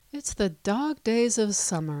It's the dog days of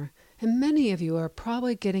summer, and many of you are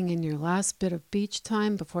probably getting in your last bit of beach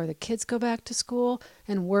time before the kids go back to school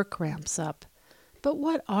and work ramps up. But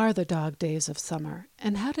what are the dog days of summer,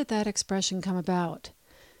 and how did that expression come about?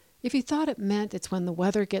 If you thought it meant it's when the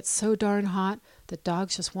weather gets so darn hot that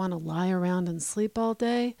dogs just want to lie around and sleep all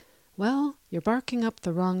day, well, you're barking up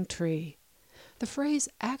the wrong tree. The phrase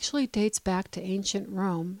actually dates back to ancient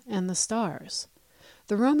Rome and the stars.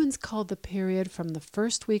 The Romans called the period from the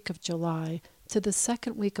first week of July to the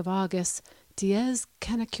second week of August dies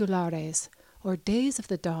caniculares, or days of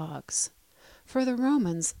the dogs. For the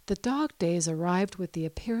Romans, the dog days arrived with the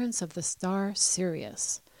appearance of the star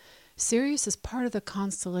Sirius. Sirius is part of the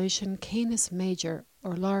constellation Canis Major,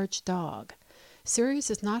 or large dog. Sirius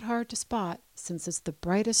is not hard to spot since it's the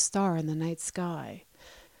brightest star in the night sky.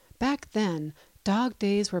 Back then, dog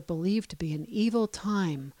days were believed to be an evil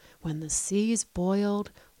time when the seas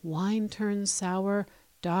boiled, wine turned sour,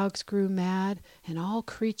 dogs grew mad, and all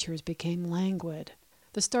creatures became languid.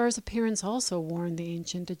 The star's appearance also warned the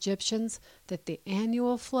ancient Egyptians that the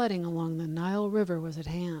annual flooding along the Nile River was at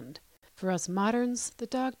hand. For us moderns, the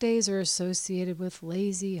dog days are associated with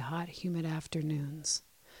lazy, hot, humid afternoons.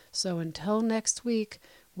 So until next week,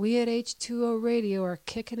 we at H2O Radio are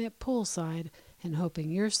kicking it poolside and hoping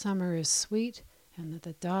your summer is sweet and that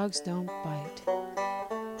the dogs don't bite.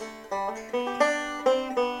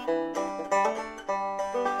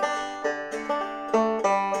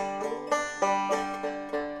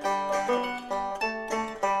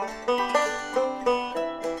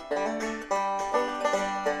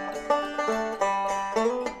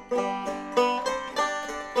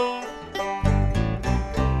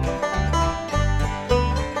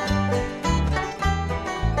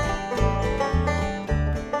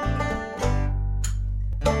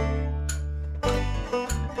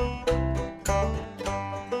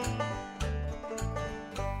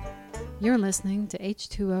 You're listening to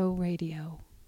H2O Radio.